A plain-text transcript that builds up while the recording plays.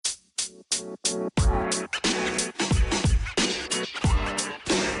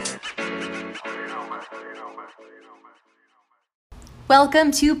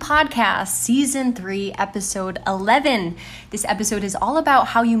Welcome to Podcast Season 3, Episode 11. This episode is all about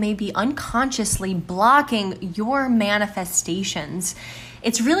how you may be unconsciously blocking your manifestations.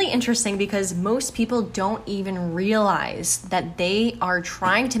 It's really interesting because most people don't even realize that they are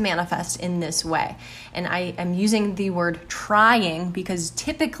trying to manifest in this way. And I am using the word trying because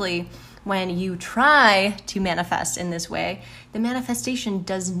typically when you try to manifest in this way, the manifestation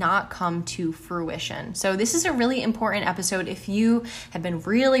does not come to fruition. So this is a really important episode if you have been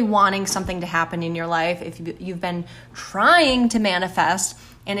really wanting something to happen in your life, if you've been trying to manifest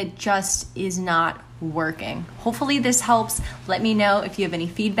and it just is not working. Hopefully this helps. Let me know if you have any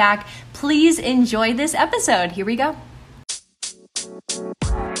feedback. Please enjoy this episode. Here we go.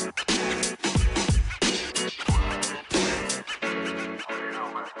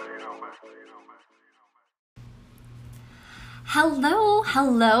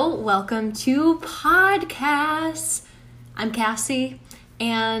 Hello, welcome to Podcasts. I'm Cassie,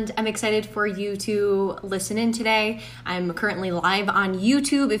 and I'm excited for you to listen in today. I'm currently live on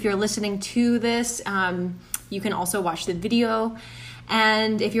YouTube. If you're listening to this, you can also watch the video.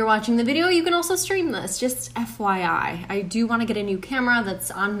 And if you're watching the video, you can also stream this, just FYI. I do want to get a new camera that's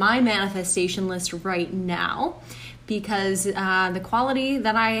on my manifestation list right now, because the quality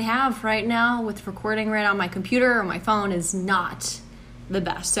that I have right now with recording right on my computer or my phone is not the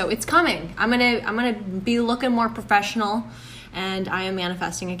best. So it's coming. I'm gonna be looking more professional, and I am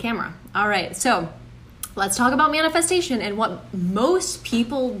manifesting a camera. All right, so let's talk about manifestation and what most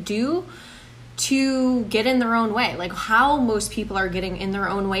people do to get in their own way. Like how most people are getting in their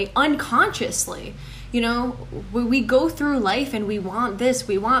own way unconsciously. You know, we go through life and we want this,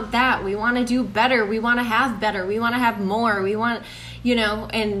 we want that, we want to do better, we want to have more, we want, you know,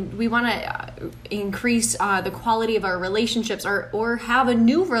 and we want to increase the quality of our relationships, or have a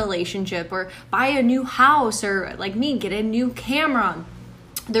new relationship, or buy a new house, or like me, get a new camera.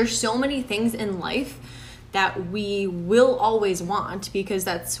 There's so many things in life that we will always want, because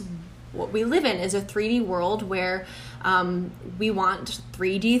that's what we live in, is a 3D world where we want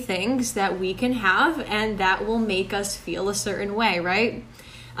 3D things that we can have and that will make us feel a certain way, right?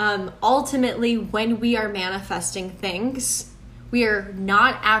 Ultimately, when we are manifesting things, we are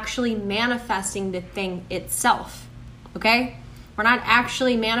not actually manifesting the thing itself, okay? We're not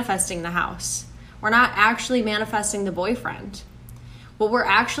actually manifesting the house. We're not actually manifesting the boyfriend. What we're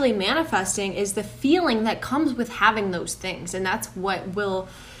actually manifesting is the feeling that comes with having those things, and that's what will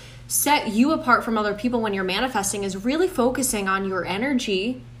set you apart from other people when you're manifesting, is really focusing on your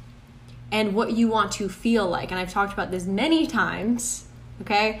energy and what you want to feel like. And I've talked about this many times,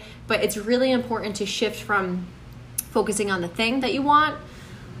 okay? But it's really important to shift from focusing on the thing that you want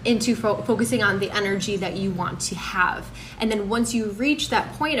into focusing on the energy that you want to have. And then once you reach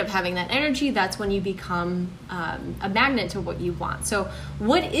that point of having that energy, that's when you become a magnet to what you want. So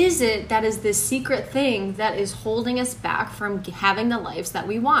what is it that is this secret thing that is holding us back from having the lives that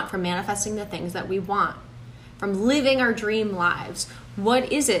we want, from manifesting the things that we want, from living our dream lives?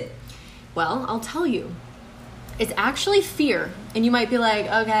 What is it? Well, I'll tell you. It's actually fear. And you might be like,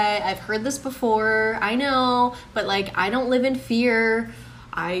 okay, I've heard this before. I know, but like, I don't live in fear.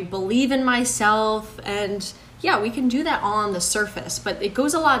 I believe in myself, and yeah, we can do that all on the surface, but it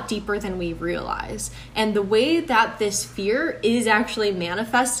goes a lot deeper than we realize. And the way that this fear is actually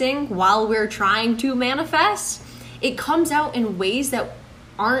manifesting while we're trying to manifest, it comes out in ways that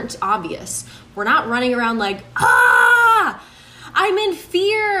aren't obvious. We're not running around like, I'm in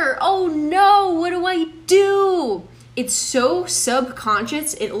fear. Oh no, what do I do? It's so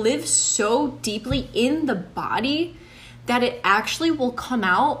subconscious. It lives so deeply in the body that it actually will come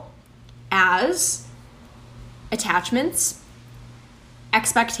out as attachments,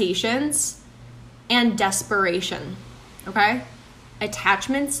 expectations, and desperation, okay?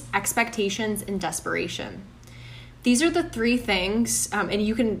 Attachments, expectations, and desperation. These are the three things, and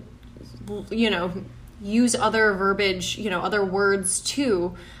you can, use other verbiage, other words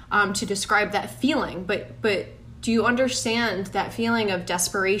too, to describe that feeling, but do you understand that feeling of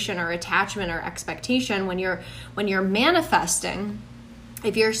desperation or attachment or expectation when you're manifesting?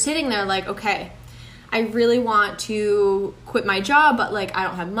 If you're sitting there like, okay, I really want to quit my job, but like I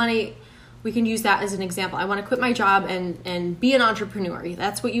don't have money. We can use that as an example. I want to quit my job and be an entrepreneur.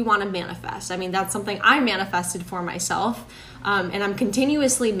 That's what you want to manifest. I mean, that's something I manifested for myself. And I'm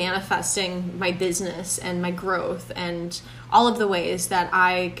continuously manifesting my business and my growth and all of the ways that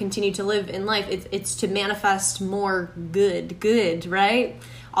I continue to live in life. It's to manifest more good, right?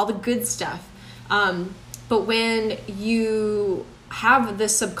 All the good stuff. But when you have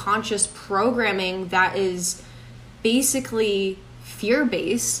this subconscious programming that is basically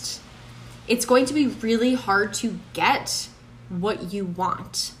fear-based, it's going to be really hard to get what you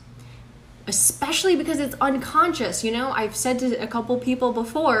want, especially because it's unconscious. I've said to a couple people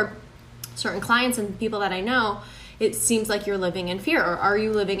before, certain clients and people that I know, it seems like you're living in fear, or are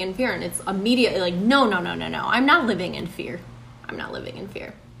you living in fear? And it's immediately like, no, I'm not living in fear. I'm not living in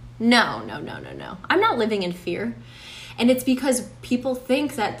fear. No. I'm not living in fear. And it's because people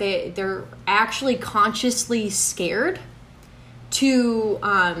think that they're actually consciously scared to,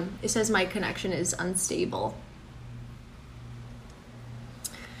 it says my connection is unstable.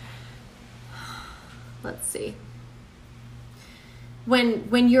 Let's see.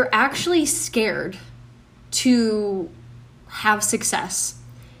 When you're actually scared to have success,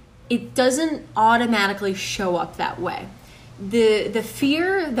 it doesn't automatically show up that way. The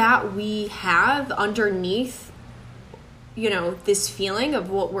fear that we have underneath, this feeling of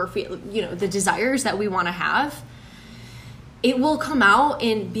what we're feeling, the desires that we want to have, it will come out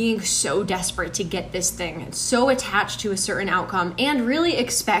in being so desperate to get this thing, so attached to a certain outcome, and really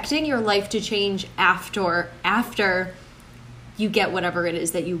expecting your life to change after you get whatever it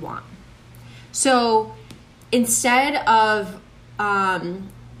is that you want. So instead of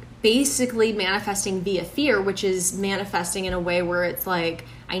basically manifesting via fear, which is manifesting in a way where it's like,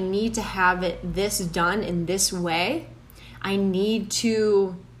 I need to have this done in this way. I need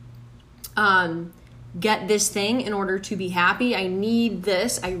to get this thing in order to be happy. I need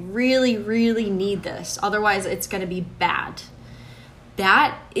this. I really, really need this. Otherwise, it's going to be bad.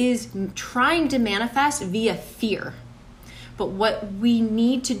 That is trying to manifest via fear. But what we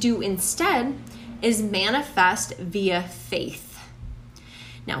need to do instead is manifest via faith.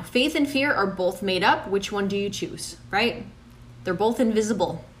 Now, faith and fear are both made up. Which one do you choose, right? They're both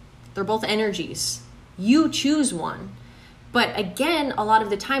invisible. They're both energies. You choose one. But again, a lot of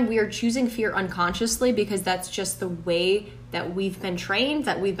the time we are choosing fear unconsciously because that's just the way that we've been trained,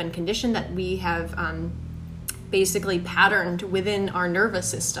 that we've been conditioned, that we have basically patterned within our nervous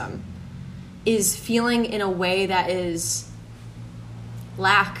system, is feeling in a way that is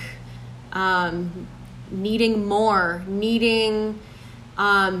lack, needing more, needing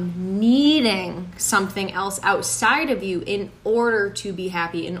something else outside of you in order to be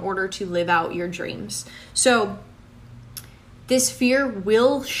happy, in order to live out your dreams. So this fear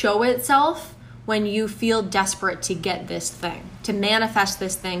will show itself when you feel desperate to get this thing, to manifest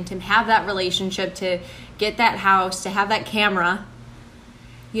this thing, to have that relationship, to get that house, to have that camera.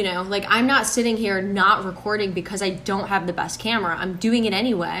 Like, I'm not sitting here not recording because I don't have the best camera. I'm doing it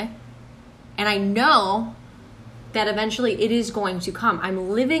anyway. And I know that eventually it is going to come.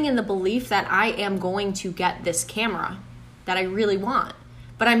 I'm living in the belief that I am going to get this camera that I really want.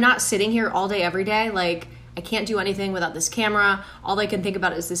 But I'm not sitting here all day, every day, like, I can't do anything without this camera. All I can think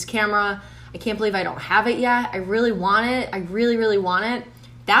about is this camera. I can't believe I don't have it yet. I really want it. I really, really want it.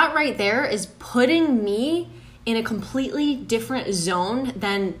 That right there is putting me in a completely different zone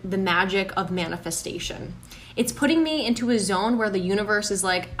than the magic of manifestation. It's putting me into a zone where the universe is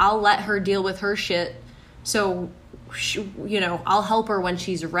like, I'll let her deal with her shit. So, I'll help her when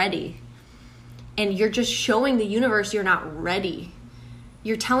she's ready. And you're just showing the universe you're not ready.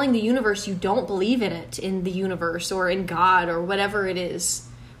 You're telling the universe you don't believe in it, in the universe or in God or whatever it is.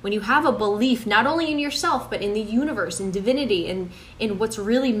 When you have a belief, not only in yourself, but in the universe, in divinity, and in what's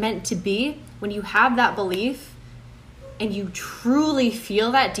really meant to be, when you have that belief and you truly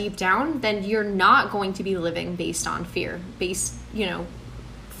feel that deep down, then you're not going to be living based on fear,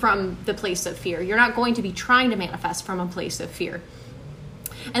 from the place of fear. You're not going to be trying to manifest from a place of fear.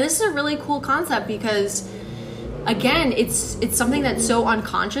 And this is a really cool concept because, again, it's something that's so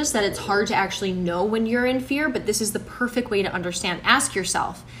unconscious that it's hard to actually know when you're in fear, but this is the perfect way to understand. Ask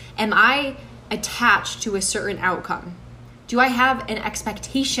yourself, am I attached to a certain outcome? Do I have an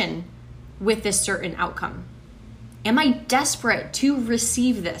expectation with this certain outcome? Am I desperate to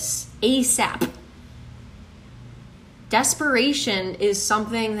receive this ASAP? Desperation is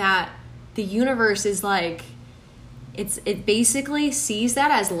something that the universe is like, it basically sees that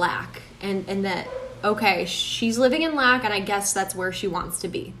as lack, and that, okay, she's living in lack, and I guess that's where she wants to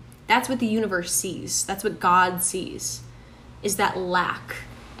be. That's what the universe sees. That's what God sees, is that lack.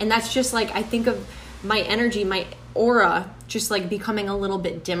 And that's just like, I think of my energy, my aura, just like becoming a little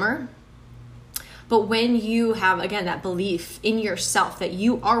bit dimmer. But when you have, again, that belief in yourself that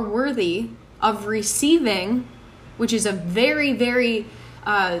you are worthy of receiving, which is a very, very,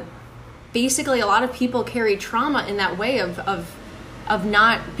 basically a lot of people carry trauma in that way of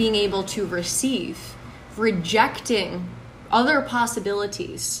not being able to receive, rejecting other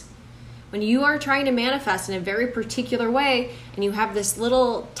possibilities. When you are trying to manifest in a very particular way and you have this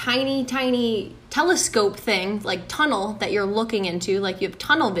little tiny, tiny telescope thing, like tunnel that you're looking into, like you have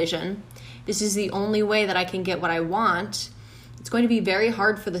tunnel vision, this is the only way that I can get what I want, it's going to be very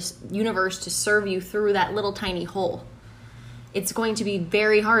hard for the universe to serve you through that little tiny hole. It's going to be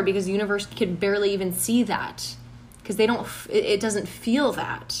very hard because the universe can barely even see that because it doesn't feel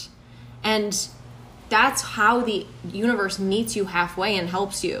that. And that's how the universe meets you halfway and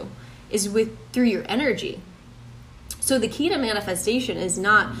helps you, is through your energy. So the key to manifestation is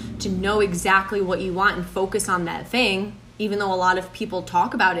not to know exactly what you want and focus on that thing, even though a lot of people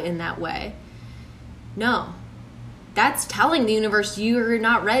talk about it in that way. No, that's telling the universe you're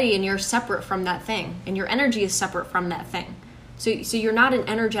not ready and you're separate from that thing, and your energy is separate from that thing. So you're not an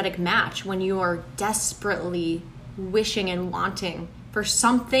energetic match when you are desperately wishing and wanting for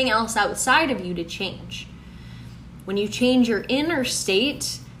something else outside of you to change. When you change your inner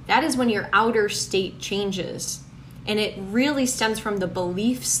state, that is when your outer state changes. And it really stems from the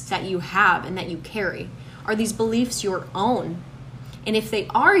beliefs that you have and that you carry. Are these beliefs your own? And if they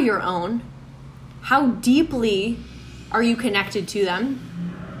are your own, how deeply are you connected to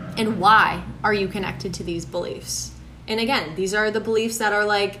them? And why are you connected to these beliefs? And again, these are the beliefs that are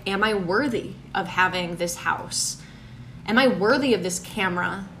like, am I worthy of having this house? Am I worthy of this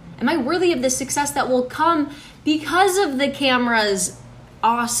camera? Am I worthy of the success that will come because of the camera's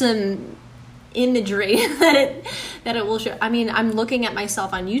awesome imagery that it will show? I mean, I'm looking at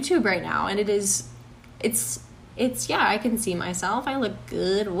myself on YouTube right now, and it's yeah, I can see myself. I look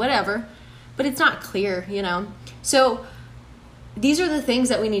good, whatever, but it's not clear, you know? So these are the things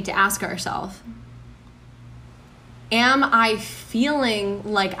that we need to ask ourselves. Am I feeling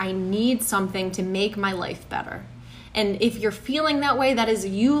like I need something to make my life better? And if you're feeling that way, that is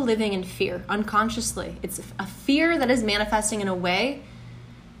you living in fear unconsciously. It's a fear that is manifesting in a way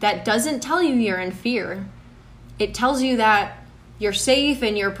that doesn't tell you you're in fear. It tells you that you're safe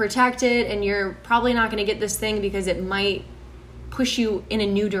and you're protected and you're probably not going to get this thing because it might push you in a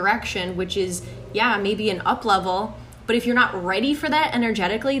new direction, which is, yeah, maybe an up level. But if you're not ready for that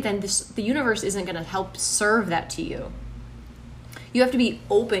energetically, then the universe isn't going to help serve that to you. You have to be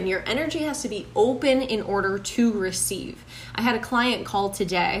open. Your energy has to be open in order to receive. I had a client call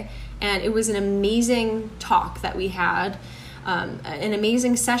today, and it was an amazing talk that we had, an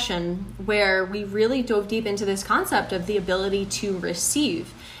amazing session where we really dove deep into this concept of the ability to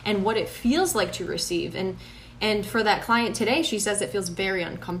receive and what it feels like to receive. And for that client today, she says it feels very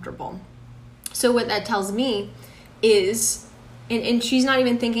uncomfortable. So what that tells me is, and she's not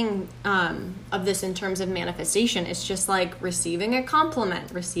even thinking of this in terms of manifestation. It's just like receiving a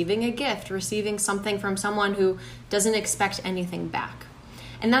compliment, receiving a gift, receiving something from someone who doesn't expect anything back.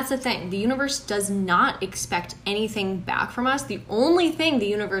 And that's the thing. The universe does not expect anything back from us. The only thing the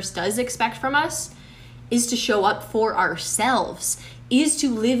universe does expect from us is to show up for ourselves, is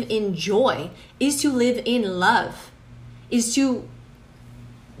to live in joy, is to live in love, is to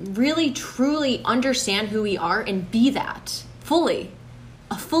really truly understand who we are and be that fully,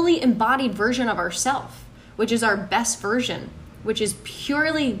 a fully embodied version of ourselves, which is our best version, which is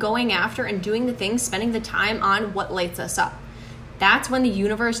purely going after and doing the things, spending the time on what lights us up. That's when the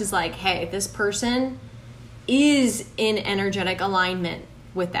universe is like, hey, this person is in energetic alignment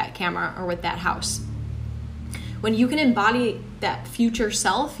with that camera or with that house. When you can embody that future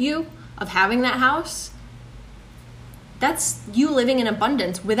self you of having that house, that's you living in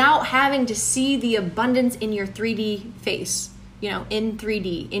abundance without having to see the abundance in your 3D face, in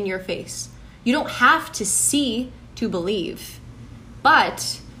 3D, in your face. You don't have to see to believe,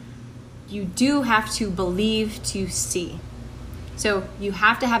 but you do have to believe to see. So you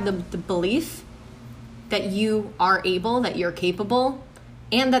have to have the belief that you are able, that you're capable,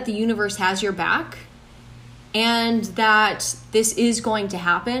 and that the universe has your back, and that this is going to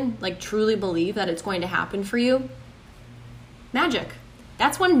happen, like truly believe that it's going to happen for you. Magic.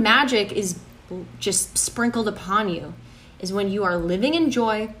 That's when magic is just sprinkled upon you, is when you are living in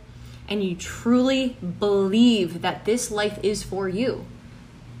joy and you truly believe that this life is for you.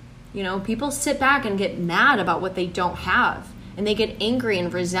 People sit back and get mad about what they don't have, and they get angry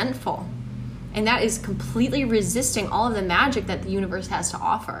and resentful. And that is completely resisting all of the magic that the universe has to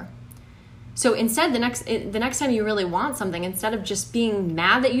offer. So instead, the next time you really want something, instead of just being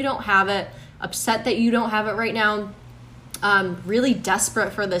mad that you don't have it, upset that you don't have it right now, really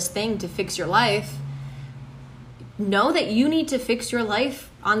desperate for this thing to fix your life, know that you need to fix your life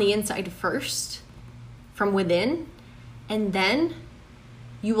on the inside first, from within, and then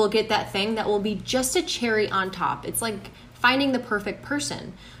you will get that thing that will be just a cherry on top. It's like finding the perfect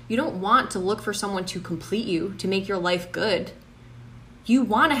person. You don't want to look for someone to complete you, to make your life good. You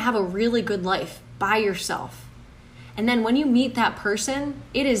want to have a really good life by yourself. And then when you meet that person,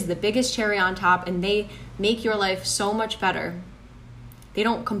 it is the biggest cherry on top, and they make your life so much better. They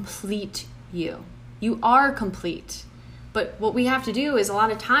don't complete you. You are complete. But what we have to do is a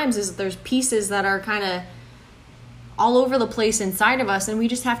lot of times is there's pieces that are kind of all over the place inside of us, and we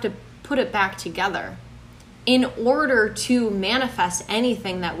just have to put it back together in order to manifest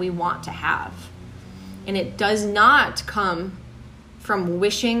anything that we want to have. And it does not come from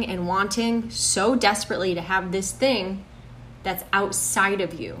wishing and wanting so desperately to have this thing that's outside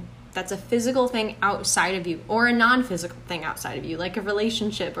of you. That's a physical thing outside of you, or a non-physical thing outside of you, like a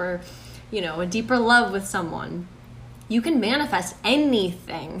relationship or, a deeper love with someone. You can manifest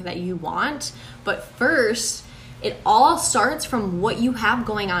anything that you want, but first, it all starts from what you have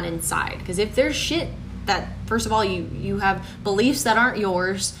going on inside. Because if there's shit that, first of all, you have beliefs that aren't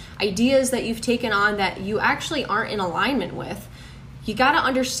yours, ideas that you've taken on that you actually aren't in alignment with, you got to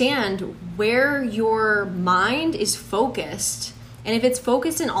understand where your mind is focused. And if it's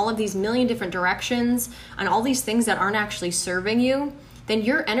focused in all of these million different directions on all these things that aren't actually serving you, then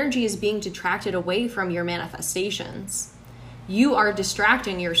your energy is being detracted away from your manifestations. You are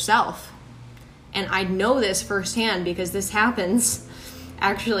distracting yourself. And I know this firsthand because this happens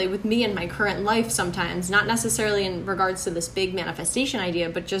actually with me in my current life sometimes, not necessarily in regards to this big manifestation idea,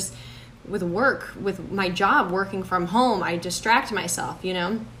 but just with work, with my job, working from home, I distract myself,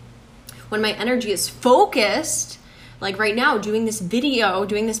 When my energy is focused, like right now, doing this video,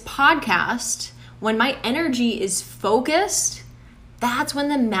 doing this podcast, when my energy is focused, that's when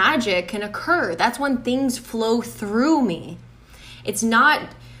the magic can occur. That's when things flow through me. It's not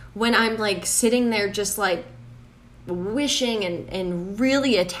when I'm like sitting there just like wishing and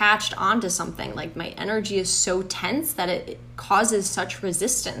really attached onto something. Like my energy is so tense that it causes such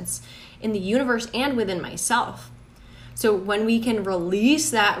resistance in the universe and within myself. So when we can release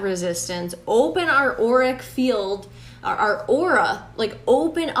that resistance, open our auric field, our aura, like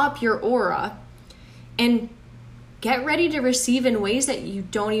open up your aura and get ready to receive in ways that you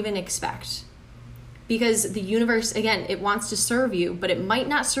don't even expect. Because the universe, again, it wants to serve you, but it might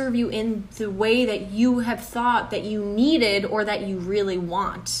not serve you in the way that you have thought that you needed or that you really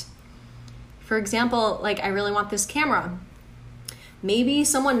want. For example, like I really want this camera. Maybe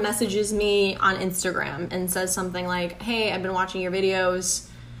someone messages me on Instagram and says something like, hey, I've been watching your videos.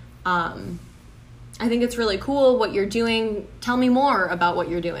 I think it's really cool what you're doing. Tell me more about what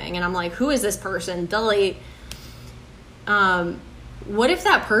you're doing. And I'm like, who is this person? Delete. What if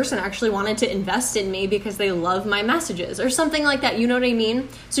that person actually wanted to invest in me because they love my messages or something like that? You know what I mean?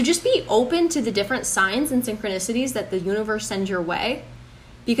 So just be open to the different signs and synchronicities that the universe sends your way,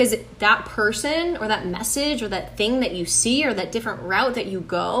 because that person or that message or that thing that you see or that different route that you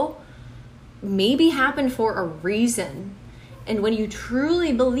go maybe happened for a reason. And when you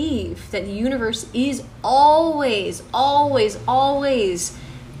truly believe that the universe is always, always, always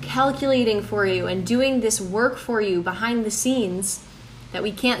calculating for you and doing this work for you behind the scenes that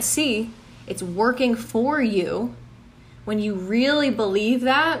we can't see, it's working for you. When you really believe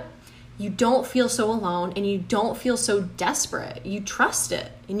that, you don't feel so alone and you don't feel so desperate. You trust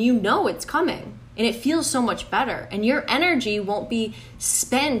it and you know it's coming and it feels so much better. And your energy won't be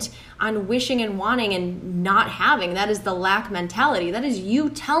spent on wishing and wanting and not having. That is the lack mentality. That is you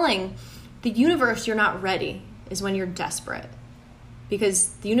telling the universe you're not ready, is when you're desperate. Because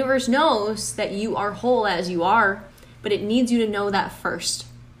the universe knows that you are whole as you are, but it needs you to know that first.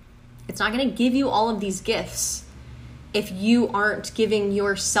 It's not going to give you all of these gifts if you aren't giving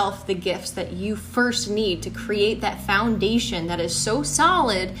yourself the gifts that you first need to create that foundation that is so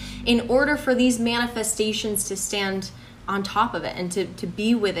solid in order for these manifestations to stand on top of it and to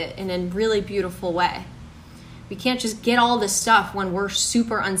be with it in a really beautiful way. We can't just get all this stuff when we're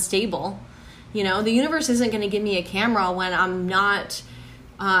super unstable. The universe isn't going to give me a camera when I'm not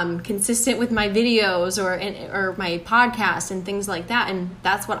consistent with my videos or my podcast and things like that. And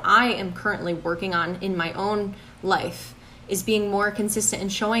that's what I am currently working on in my own life, is being more consistent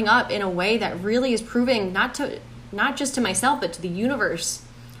and showing up in a way that really is proving not just to myself, but to the universe.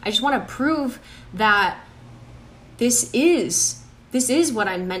 I just want to prove that this is what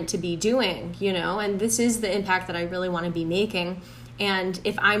I'm meant to be doing, and this is the impact that I really want to be making. And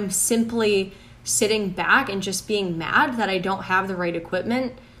if I'm simply sitting back and just being mad that I don't have the right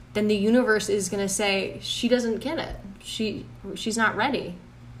equipment, then the universe is going to say, she doesn't get it. She's not ready.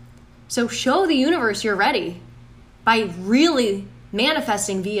 So show the universe you're ready by really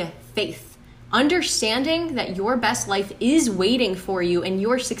manifesting via faith, understanding that your best life is waiting for you and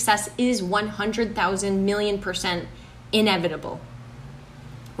your success is 100,000 million% inevitable.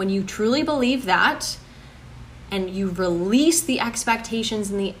 When you truly believe that, and you release the expectations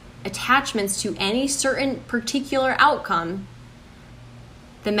and the attachments to any certain particular outcome,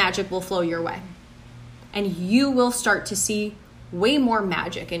 the magic will flow your way. And you will start to see way more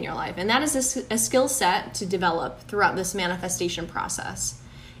magic in your life. And that is a skill set to develop throughout this manifestation process,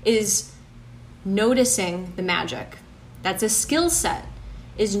 is noticing the magic. That's a skill set,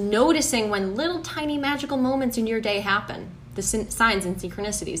 is noticing when little tiny magical moments in your day happen, the signs and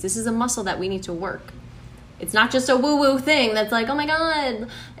synchronicities. This is a muscle that we need to work. It's not just a woo-woo thing that's like, oh my God,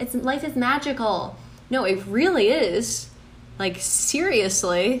 life is magical. No, it really is. Like,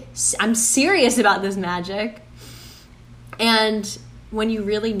 seriously, I'm serious about this magic. And when you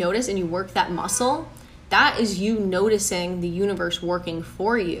really notice and you work that muscle, that is you noticing the universe working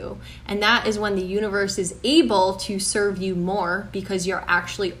for you. And that is when the universe is able to serve you more, because you're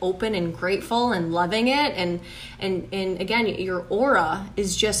actually open and grateful and loving it. And again, your aura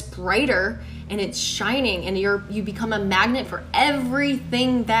is just brighter and it's shining, and you become a magnet for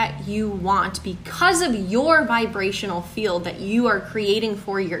everything that you want because of your vibrational field that you are creating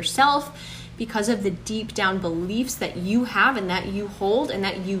for yourself, because of the deep down beliefs that you have and that you hold and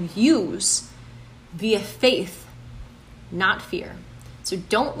that you use via faith, not fear. So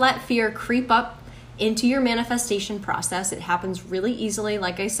don't let fear creep up into your manifestation process. It happens really easily,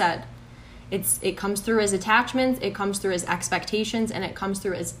 like I said. It comes through as attachments, it comes through as expectations, and it comes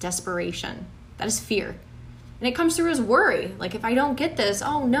through as desperation. That is fear. And it comes through as worry. Like, if I don't get this,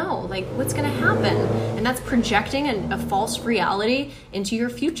 oh no, like what's gonna happen? And that's projecting a false reality into your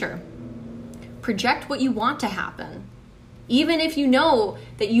future. Project what you want to happen. Even if you know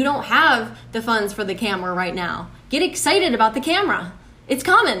that you don't have the funds for the camera right now, get excited about the camera. It's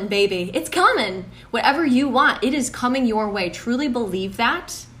coming, baby. It's coming. Whatever you want, it is coming your way. Truly believe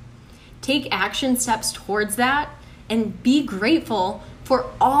that. Take action steps towards that, and be grateful for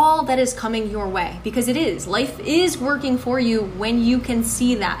all that is coming your way, because it is. Life is working for you when you can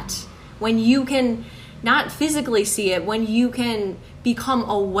see that, when you can not physically see it, when you can become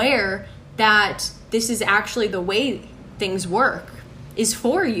aware that this is actually the way things work, is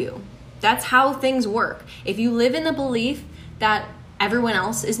for you. That's how things work. If you live in the belief that everyone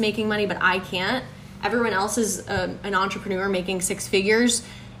else is making money but I can't, everyone else is an entrepreneur making 6 figures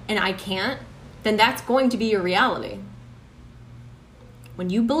and I can't, then that's going to be your reality. When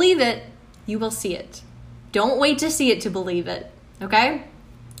you believe it, you will see it. Don't wait to see it to believe it, okay?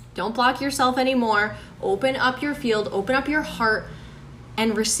 Don't block yourself anymore. Open up your field, open up your heart,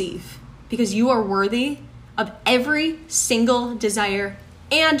 and receive, because you are worthy of every single desire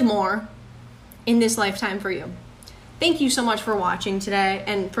and more in this lifetime for you. Thank you so much for watching today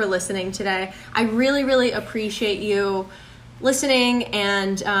and for listening today. I really, really appreciate you listening.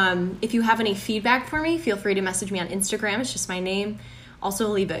 And if you have any feedback for me, feel free to message me on Instagram. It's just my name. Also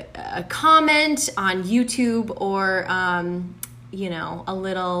leave a comment on YouTube, or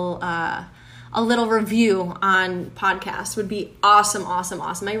a little review on podcasts would be awesome, awesome,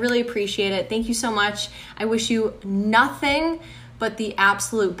 awesome. I really appreciate it. Thank you so much. I wish you nothing but the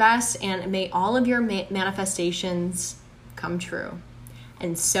absolute best, and may all of your manifestations come true.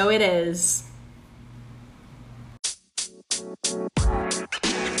 And so it is.